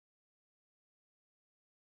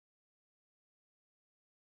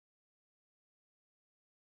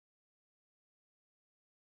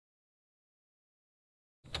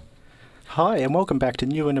Hi, and welcome back to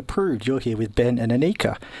New and Approved. You're here with Ben and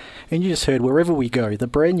Anika. And you just heard Wherever We Go, the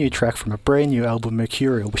brand new track from a brand new album,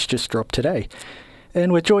 Mercurial, which just dropped today.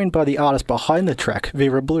 And we're joined by the artist behind the track,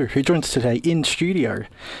 Vera Blue, who joins us today in studio.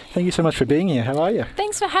 Thank you so much for being here. How are you?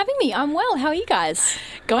 Thanks for having me. I'm well. How are you guys?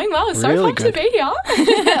 Going well. So Really pumped good. to be here.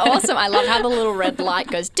 Awesome. I love how the little red light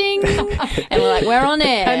goes ding, and we're like, we're on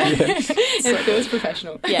air. It feels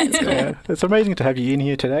professional. Yeah, it's cool. It's amazing to have you in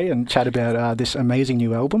here today and chat about this amazing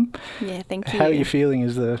new album. Yeah, thank you. How are you feeling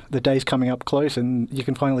as the day's coming up close and you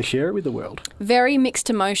can finally share it with the world? Very mixed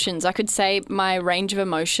emotions. I could say my range of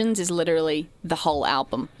emotions is literally the whole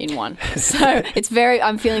album in one. So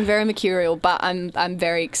I'm feeling very mercurial, but I'm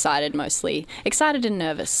very excited mostly. Excited and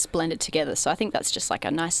nervous blended together. So I think that's just like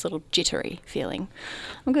a nice little jittery feeling.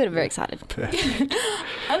 I'm good. I'm very excited.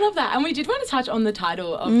 I love that. And we did want to touch on the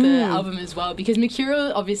title of the album as well, because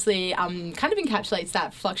Mercurial obviously kind of encapsulates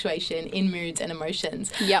that fluctuation in moods and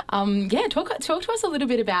emotions. Yep. Talk to us a little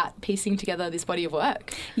bit about piecing together this body of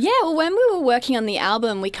work. Yeah, well, when we were working on the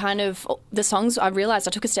album, the songs, I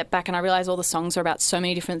took a step back and I realised all the songs are about so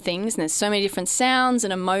many different things and there's so many different sounds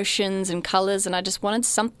and emotions and colours, and I just wanted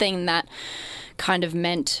something that kind of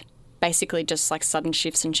meant basically just like sudden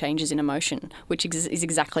shifts and changes in emotion, which is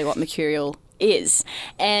exactly what Mercurial is.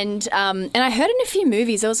 And I heard in a few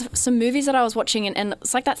movies, there was some movies that I was watching and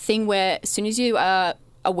it's like that thing where as soon as you are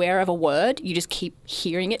aware of a word, you just keep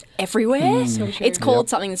hearing it everywhere. So true. It's called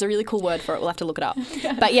something. There's a really cool word for it. We'll have to look it up.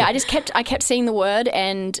 But yeah, I kept seeing the word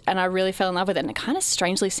and I really fell in love with it. And it kind of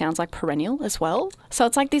strangely sounds like Perennial as well. So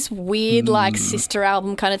it's like this weird like sister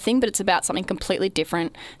album kind of thing, but it's about something completely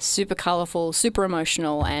different, super colourful, super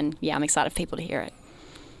emotional, and yeah, I'm excited for people to hear it.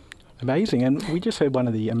 Amazing. And we just heard one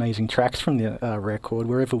of the amazing tracks from the record,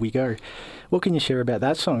 Wherever We Go. What can you share about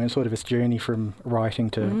that song and sort of its journey from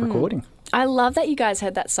writing to recording? I love that you guys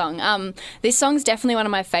heard that song. This song's definitely one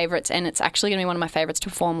of my favourites, and it's actually going to be one of my favourites to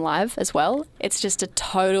perform live as well. It's just a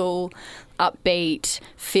total upbeat,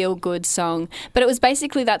 feel-good song. But it was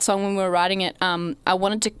basically that song when we were writing it. I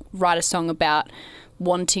wanted to write a song about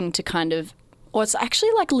wanting to kind of, or it's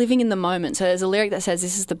actually like living in the moment. So there's a lyric that says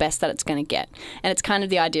this is the best that it's going to get. And it's kind of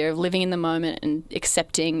the idea of living in the moment and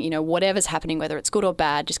accepting, whatever's happening, whether it's good or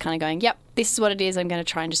bad, just kind of going, yep, this is what it is. I'm going to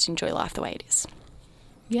try and just enjoy life the way it is.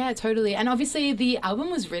 Yeah, totally. And obviously the album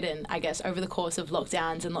was written, I guess, over the course of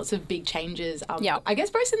lockdowns and lots of big changes. I guess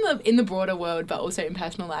both in the broader world, but also in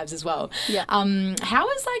personal lives as well. Yeah. How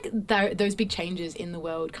has those big changes in the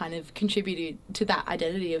world kind of contributed to that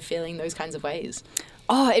identity of feeling those kinds of ways?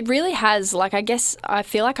 Oh, it really has. Like, I guess I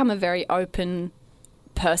feel like I'm a very open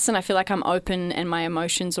person. I feel like I'm open and my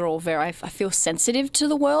emotions are all I feel sensitive to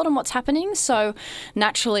the world and what's happening. So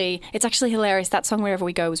naturally, it's actually hilarious. That song, Wherever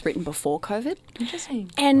We Go, was written before COVID.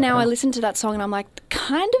 Interesting. And now I listen to that song and I'm like,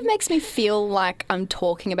 kind of makes me feel like I'm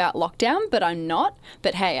talking about lockdown, but I'm not.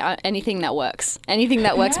 But hey, anything that works. Anything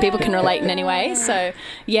that works, people can relate in any way. So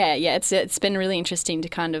yeah, it's been really interesting to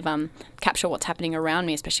kind of capture what's happening around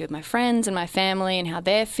me, especially with my friends and my family and how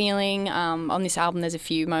they're feeling. On this album, there's a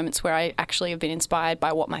few moments where I actually have been inspired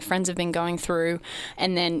by what my friends have been going through.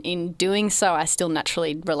 And then in doing so, I still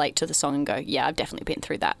naturally relate to the song and go, yeah, I've definitely been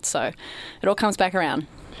through that. So it all comes back around.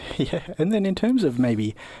 Yeah, and then in terms of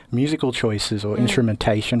maybe musical choices or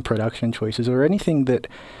instrumentation, production choices, or anything that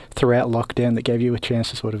throughout lockdown that gave you a chance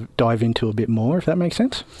to sort of dive into a bit more, if that makes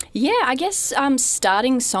sense? Yeah, I guess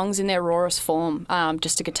starting songs in their rawest form,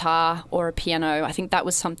 just a guitar or a piano, I think that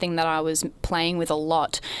was something that I was playing with a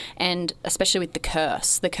lot, and especially with The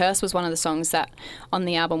Curse. The Curse was one of the songs that on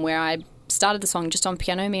the album where I started the song just on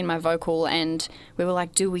piano, me and my vocal, and we were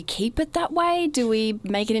like, do we keep it that way? Do we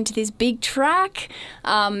make it into this big track?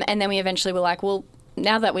 And then we eventually were like, well,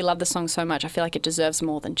 now that we love the song so much, I feel like it deserves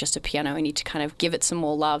more than just a piano. We need to kind of give it some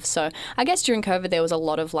more love. So I guess during COVID there was a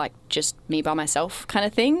lot of like just me by myself kind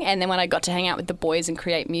of thing. And then when I got to hang out with the boys and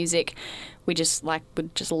create music, we just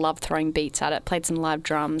would just love throwing beats at it, played some live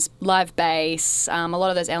drums, live bass. A lot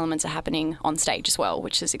of those elements are happening on stage as well,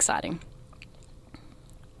 which is exciting.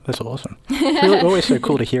 That's awesome. It's really always so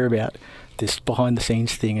cool to hear about this behind the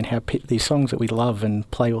scenes thing and how these songs that we love and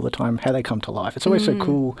play all the time, how they come to life. It's always so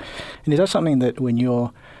cool. And is that something that when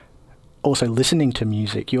you're also listening to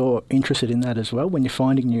music, you're interested in that as well? When you're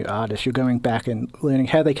finding new artists, you're going back and learning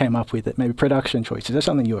how they came up with it, maybe production choices. Is that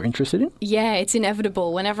something you're interested in? Yeah, it's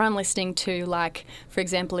inevitable. Whenever I'm listening to, like, for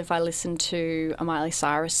example, if I listen to a Miley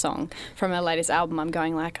Cyrus song from her latest album, I'm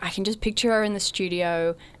going like, I can just picture her in the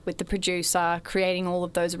studio with the producer creating all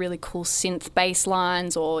of those really cool synth bass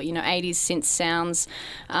lines or, 80s synth sounds,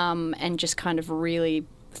 and just kind of really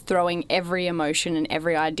throwing every emotion and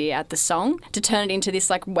every idea at the song to turn it into this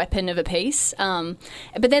like weapon of a piece. But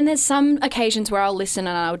then there's some occasions where I'll listen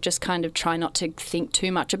and I'll just kind of try not to think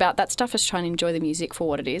too much about that stuff, just try and enjoy the music for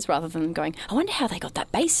what it is rather than going, I wonder how they got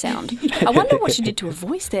that bass sound. I wonder what she did to her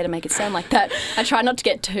voice there to make it sound like that. I try not to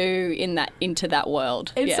get too into that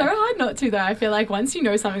world. It's so hard not to, though. I feel like once you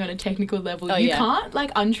know something on a technical level, you can't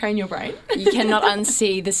like untrain your brain. You cannot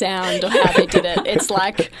unsee the sound or how they did it. It's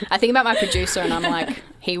like, I think about my producer and I'm like,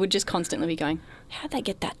 he would just constantly be going, how'd they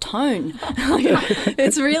get that tone?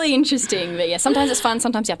 It's really interesting. But yeah, sometimes it's fun.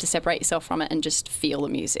 Sometimes you have to separate yourself from it and just feel the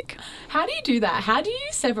music. How do you do that? How do you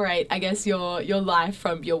separate, I guess, your life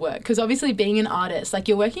from your work? Because obviously being an artist, like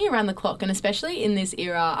you're working around the clock, and especially in this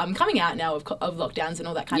era, I'm coming out now of lockdowns and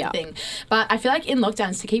all that kind of thing. But I feel like in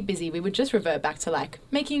lockdowns, to keep busy, we would just revert back to like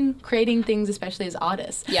creating things, especially as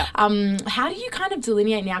artists. Yeah. How do you kind of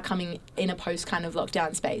delineate now coming in a post kind of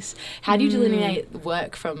lockdown space? How do you delineate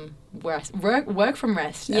work from work from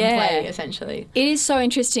rest and play, essentially? It is so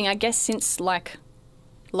interesting. I guess since like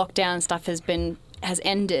lockdown stuff has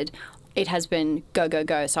ended, it has been go, go,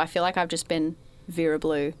 go. So I feel like I've just been Vera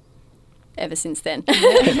Blue ever since then,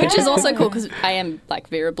 which is also cool because I am like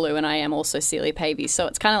Vera Blue and I am also Celia Pavey. So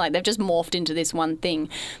it's kind of like they've just morphed into this one thing.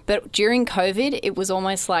 But during COVID, it was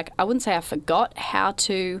almost like, I wouldn't say I forgot how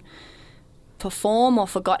to perform or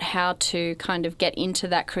forgot how to kind of get into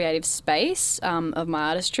that creative space of my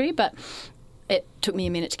artistry, but it took me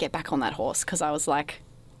a minute to get back on that horse because I was like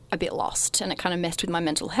a bit lost, and it kind of messed with my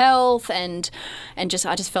mental health and I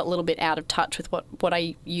just felt a little bit out of touch with what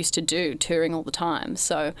I used to do, touring all the time.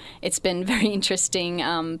 So it's been very interesting,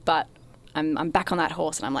 but I'm back on that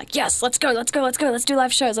horse and I'm like, yes, let's go, let's do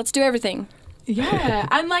live shows, let's do everything. Yeah,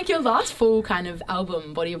 and like your last full kind of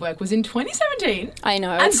album body of work was in 2017. I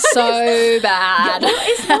know, it's so bad. Yeah, well,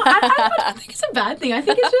 it's not, I don't think it's a bad thing. I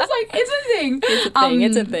think it's just like, it's a thing.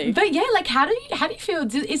 It's a thing. But yeah, like how do you feel?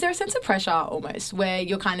 Is there a sense of pressure almost where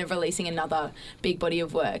you're kind of releasing another big body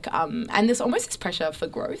of work? And there's almost this pressure for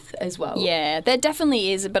growth as well. Yeah, there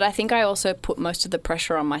definitely is. But I think I also put most of the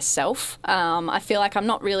pressure on myself. I feel like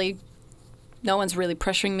no one's really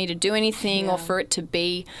pressuring me to do anything or for it to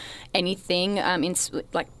be anything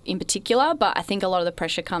in particular, but I think a lot of the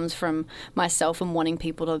pressure comes from myself and wanting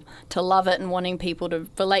people to love it and wanting people to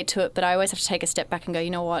relate to it. But I always have to take a step back and go, you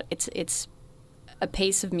know what, it's a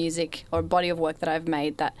piece of music or a body of work that I've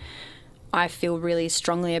made that I feel really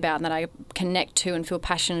strongly about and that I connect to and feel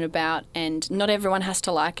passionate about, and not everyone has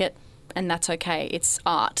to like it, and that's okay. It's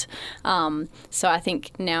art. So I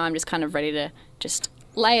think now I'm just kind of ready to just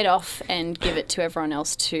lay it off and give it to everyone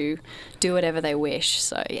else to do whatever they wish.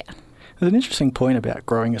 So, yeah. There's an interesting point about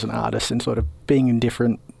growing as an artist and sort of being in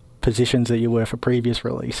different positions that you were for previous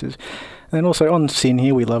releases. And then also on Sin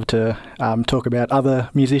here, we love to talk about other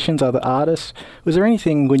musicians, other artists. Was there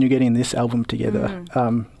anything when you're getting this album together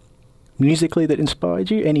musically that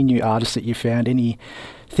inspired you? Any new artists that you found? Any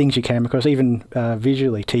things you came across, even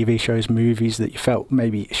visually, TV shows, movies that you felt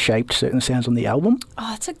maybe shaped certain sounds on the album?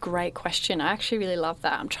 Oh, that's a great question. I actually really love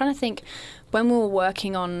that. I'm trying to think, when we were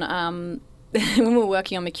working on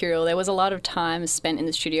Mercurial, there was a lot of time spent in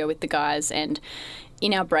the studio with the guys, and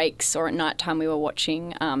in our breaks or at night time we were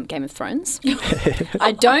watching Game of Thrones.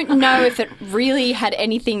 I don't know if it really had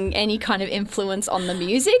any kind of influence on the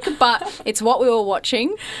music, but it's what we were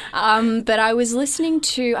watching. But I was listening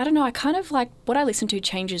to, I don't know, I kind of like, what I listen to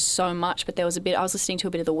changes so much, but I was listening to a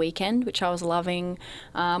bit of The Weeknd, which I was loving.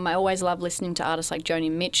 I always love listening to artists like Joni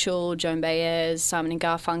Mitchell, Joan Baez, Simon and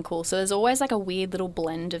Garfunkel. So there's always like a weird little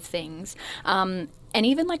blend of things. And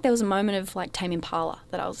even like there was a moment of like Tame Impala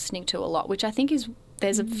that I was listening to a lot, which I think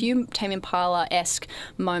there's a few Tame Impala-esque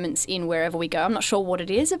moments in Wherever We Go. I'm not sure what it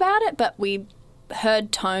is about it, but we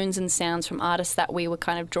heard tones and sounds from artists that we were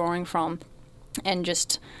kind of drawing from and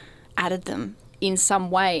just added them in some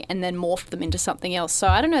way and then morphed them into something else. So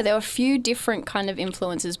I don't know, there were a few different kind of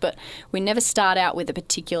influences, but we never start out with a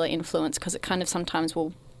particular influence because it kind of sometimes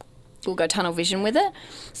we'll go tunnel vision with it.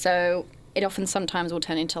 So it often sometimes will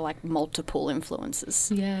turn into like multiple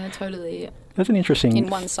influences. Yeah, totally. That's an interesting in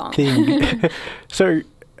one song thing. So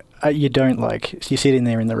you don't you sit in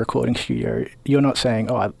there in the recording studio, you're not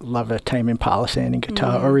saying, oh, I love a Tame Impala sounding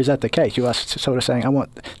guitar, or is that the case? You are sort of saying, I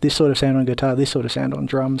want this sort of sound on guitar, this sort of sound on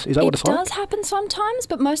drums. Is that what it's like? It does happen sometimes,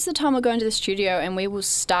 but most of the time we'll go into the studio and we will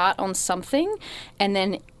start on something and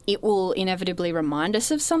then it will inevitably remind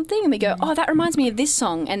us of something and we go, oh, that reminds me of this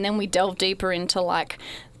song, and then we delve deeper into like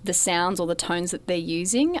the sounds or the tones that they're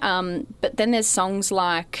using. But then there's songs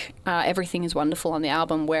like Everything is Wonderful on the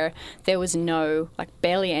album where there was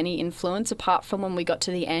barely any influence apart from when we got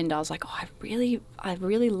to the end. I was like, oh, I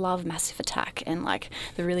really love Massive Attack and like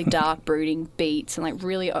the really dark brooding beats and like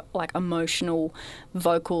really like emotional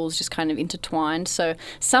vocals just kind of intertwined. So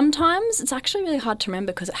sometimes it's actually really hard to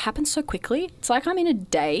remember because it happens so quickly. It's like I'm in a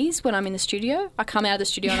daze when I'm in the studio. I come out of the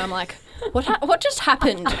studio and I'm like, what just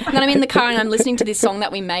happened? And then I'm in the car and I'm listening to this song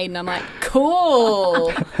that we made and I'm like,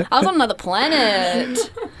 cool, I was on another planet.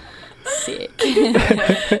 Sick.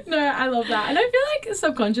 No, I love that. And I feel like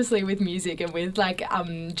subconsciously with music and with like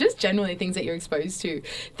just generally things that you're exposed to,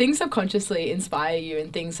 things subconsciously inspire you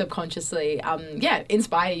and things subconsciously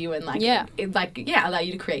inspire you and allow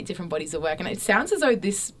you to create different bodies of work. And it sounds as though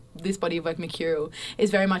this body of work, Mercurial,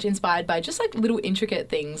 is very much inspired by just like little intricate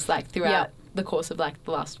things like throughout the course of like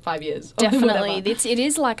the last 5 years. Definitely. It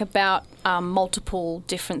is like about multiple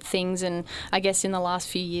different things, and I guess in the last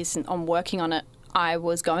few years on working on it, I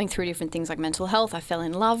was going through different things like mental health. I fell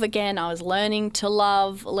in love again. I was learning to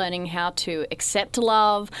love, learning how to accept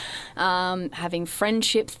love, having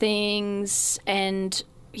friendship things. And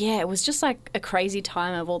yeah, it was just like a crazy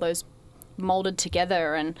time of all those molded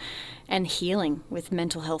together and healing with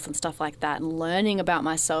mental health and stuff like that, and learning about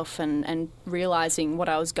myself and realizing what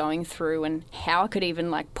I was going through and how I could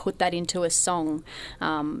even like put that into a song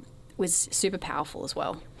was super powerful as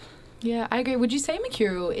well. Yeah, I agree. Would you say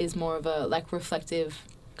Mercurial is more of a like reflective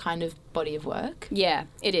kind of body of work? Yeah,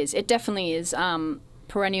 it is. It definitely is.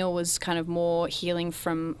 Perennial was kind of more healing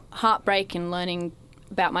from heartbreak and learning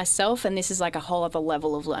about myself, and this is like a whole other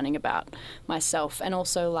level of learning about myself. And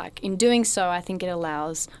also like in doing so, I think it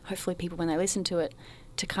allows hopefully people when they listen to it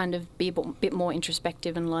to kind of be a bit more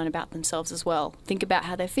introspective and learn about themselves as well. Think about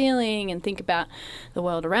how they're feeling and think about the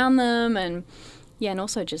world around them, and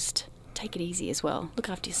also just take it easy as well. Look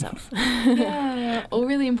after yourself. Yeah, all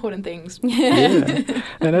really important things. Yeah.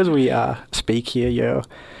 And as we speak here, you're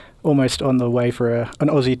almost on the way for an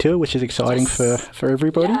Aussie tour, which is exciting for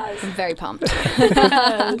everybody. Yes. I'm very pumped.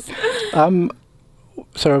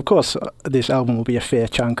 So, of course, this album will be a fair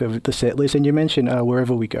chunk of the set list, and you mentioned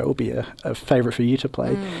Wherever We Go will be a favourite for you to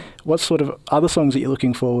play. What sort of other songs that you're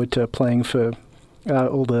looking forward to playing for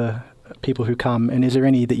all the people who come, and is there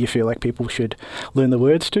any that you feel like people should learn the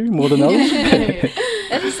words to more than others?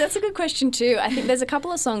 That's a good question too. I think there's a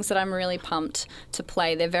couple of songs that I'm really pumped to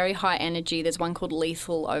play. They're very high energy. There's one called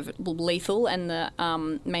Lethal, and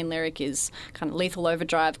the main lyric is kind of lethal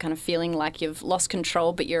overdrive, kind of feeling like you've lost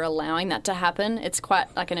control, but you're allowing that to happen. It's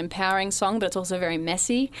quite like an empowering song, but it's also very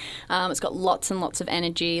messy. It's got lots and lots of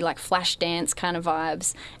energy, like flash dance kind of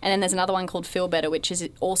vibes. And then there's another one called Feel Better, which is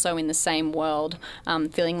also in the same world,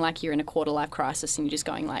 feeling like you're in a quarter-life crisis and you're just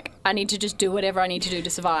going like, I need to just do whatever I need to do to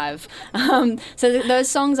survive. So those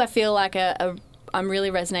songs I feel like I'm really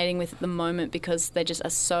resonating with at the moment because they just are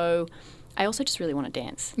so... I also just really want to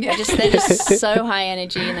dance. Yeah. They're just so high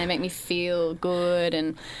energy and they make me feel good,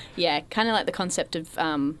 and kind of like the concept of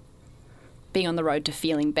being on the road to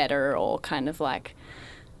feeling better, or kind of like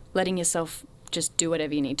letting yourself just do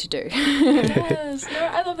whatever you need to do. Yes, no,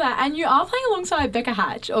 I love that. And you are playing alongside Becca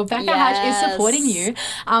Hatch, or Becca Hatch is supporting you.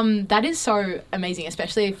 That is so amazing,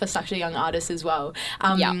 especially for such a young artist as well.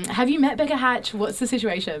 Have you met Becca Hatch? What's the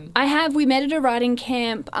situation? I have. We met at a writing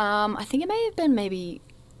camp. I think it may have been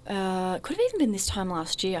could have even been this time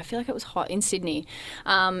last year. I feel like it was hot in Sydney.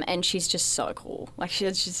 And she's just so cool. Like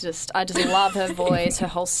I just love her voice, her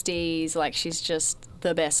whole steez. Like she's just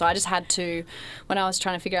the best. So I just had to, when I was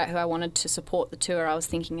trying to figure out who I wanted to support the tour, I was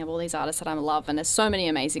thinking of all these artists that I love, and there's so many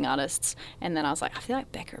amazing artists. And then I was like, I feel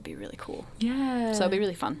like Becca would be really cool. Yeah. So it'd be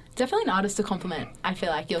really fun. Definitely an artist to compliment, I feel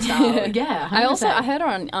like, your style. Yeah. 100%. I heard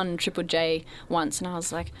her on Triple J once, and I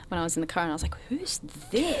was like, when I was in the car, and I was like, who's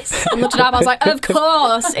this? I looked it up, I was like, of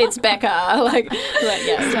course, it's Becca.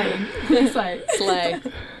 Slay.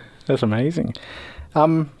 That's amazing.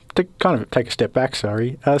 To kind of take a step back, so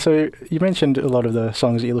you mentioned a lot of the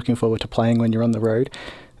songs that you're looking forward to playing when you're on the road.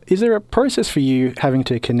 Is there a process for you having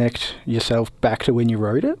to connect yourself back to when you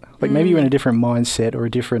wrote it? Like maybe you're in a different mindset or a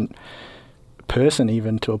different person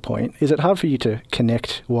even to a point. Is it hard for you to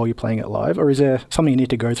connect while you're playing it live, or is there something you need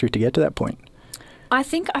to go through to get to that point? I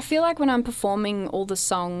feel like when I'm performing all the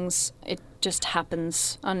songs, it just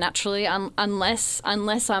happens unnaturally, unless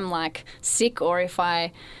I'm like sick, or if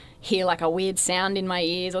I hear like a weird sound in my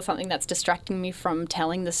ears or something that's distracting me from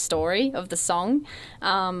telling the story of the song.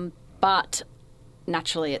 But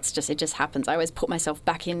naturally it just happens. I always put myself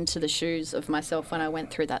back into the shoes of myself when I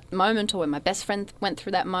went through that moment, or when my best friend went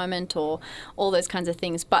through that moment, or all those kinds of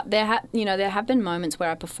things. But there have been moments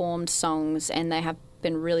where I performed songs and they have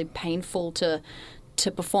been really painful to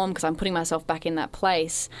to perform because I'm putting myself back in that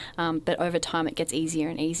place. But over time, it gets easier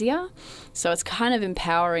and easier. So it's kind of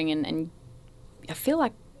empowering, and I feel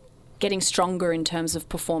like getting stronger in terms of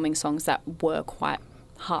performing songs that were quite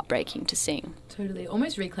heartbreaking to sing. Totally.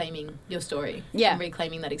 Almost reclaiming your story. Yeah. And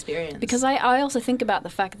reclaiming that experience. Because I also think about the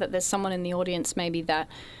fact that there's someone in the audience maybe that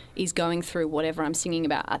is going through whatever I'm singing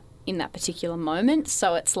about in that particular moment.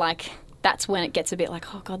 So it's like, that's when it gets a bit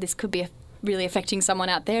like, oh God, this could be really affecting someone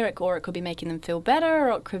out there, or it could be making them feel better,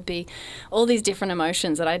 or it could be all these different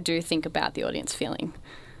emotions that I do think about the audience feeling.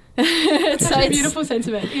 It's such a beautiful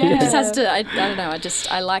sentiment. Yeah. It just has to, I don't know,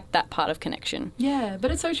 I like that part of connection. Yeah,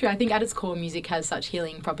 but it's so true. I think at its core, music has such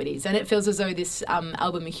healing properties, and it feels as though this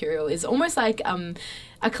album Mercurial is almost like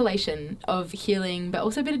a collation of healing, but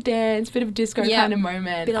also a bit of dance, bit of disco kind of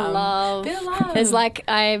moment. Bit of love. There's like,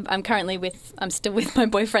 I'm still with my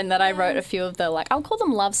boyfriend that I wrote a few of the, like, I'll call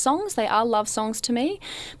them love songs. They are love songs to me,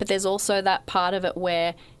 but there's also that part of it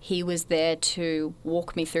where he was there to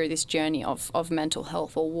walk me through this journey of mental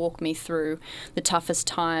health, or walk me through the toughest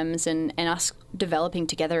times, and us developing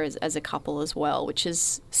together as a couple as well, which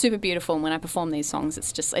is super beautiful. And when I perform these songs,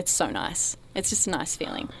 it's so nice. It's just a nice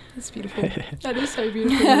feeling. That's beautiful. That is so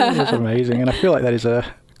beautiful. That's amazing. And I feel like that is a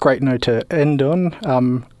great note to end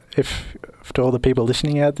on. If to all the people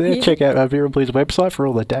listening out there, check out Vera Blue's website for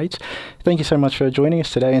all the dates. Thank you so much for joining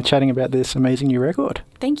us today and chatting about this amazing new record.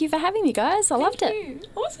 Thank you for having me, guys. I loved it.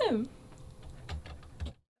 Awesome.